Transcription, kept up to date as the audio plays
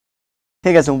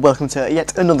Hey guys, and welcome to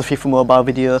yet another FIFA Mobile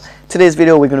video. Today's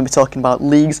video we're going to be talking about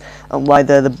leagues and why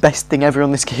they're the best thing ever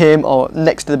on this game, or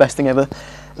next to the best thing ever.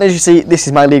 And as you see, this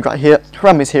is my league right here,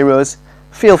 Harambe's Heroes.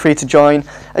 Feel free to join.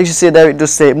 As you see there, it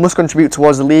does say it must contribute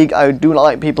towards the league. I do not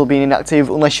like people being inactive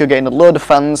unless you're getting a load of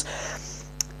fans,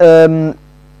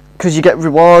 because you get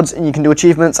rewards and you can do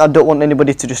achievements. I don't want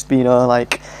anybody to just be,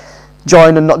 like,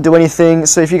 join and not do anything.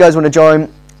 So if you guys want to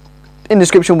join, in the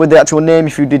description with the actual name,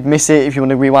 if you did miss it, if you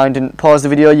want to rewind and pause the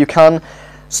video, you can,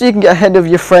 so you can get ahead of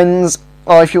your friends,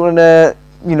 or if you want to,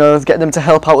 get them to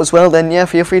help out as well, then yeah,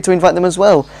 feel free to invite them as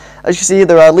well. As you see,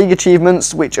 there are league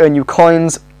achievements which earn you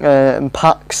coins and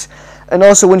packs, and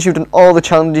also once you've done all the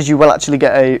challenges, you will actually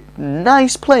get a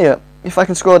nice player. If I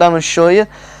can scroll down and show you,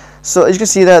 so as you can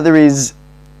see there is,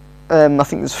 I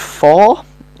think there's 4,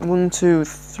 1, 2,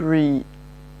 3,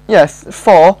 yeah,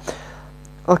 4.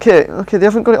 Okay, they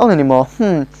haven't got it on anymore.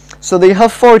 So they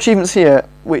have 4 achievements here,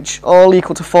 which all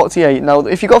equal to 48. Now,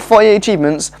 if you got 48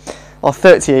 achievements, or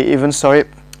 38 even, sorry,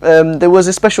 there was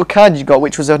a special card you got,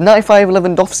 which was a 95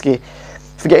 Lewandowski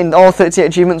for getting all 38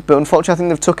 achievements, but unfortunately I think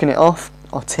they've taken it off.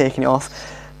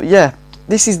 But yeah,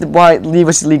 this is why League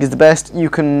vs League is the best.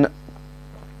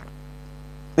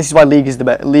 This is why leagues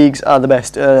are the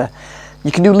best.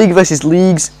 You can do League versus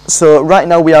Leagues, so right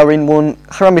now we are in one,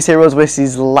 Harambe's Heroes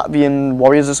versus Latvian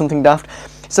Warriors or something daft.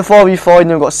 It's a 4v4,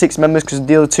 and we've got 6 members because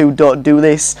the other 2 don't do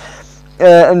this.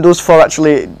 And those 4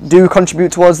 actually do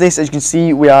contribute towards this. As you can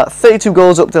see, we are 32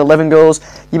 goals up to 11 goals.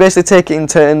 You basically take it in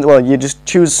turns, well, you just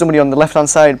choose somebody on the left hand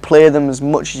side, play them as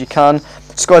much as you can,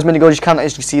 score as many goals as you can.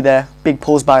 As you can see there, big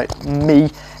pulls by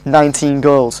me, 19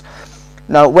 goals.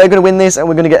 Now, we're going to win this, and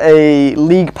we're going to get a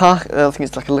league pack. I think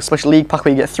it's like a special league pack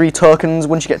where you get 3 tokens.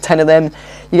 Once you get 10 of them,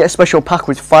 you get a special pack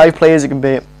with 5 players. It can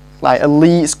be like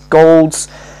elites, golds,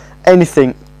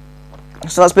 anything.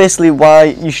 So that's basically why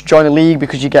you should join a league,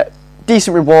 because you get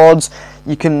decent rewards,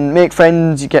 you can make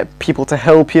friends, you get people to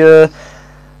help you.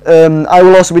 I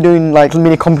will also be doing like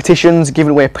mini competitions,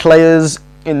 giving away players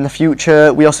in the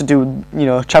future. We also do,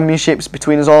 championships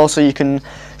between us all, so you can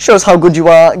show us how good you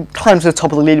are, climb to the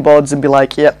top of the leaderboards and be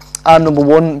like, yep, I'm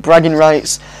 #1, bragging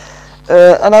rights.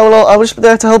 And I will just be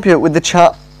there to help you with the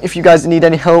chat. If you guys need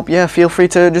any help, yeah, feel free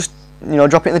to just,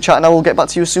 drop it in the chat, and I will get back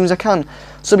to you as soon as I can.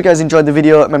 So if you guys enjoyed the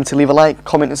video, remember to leave a like,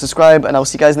 comment and subscribe, and I'll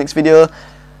see you guys next video.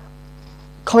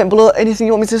 Comment below anything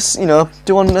you want me to,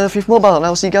 do on FIFA Mobile, and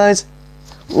I'll see you guys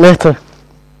later.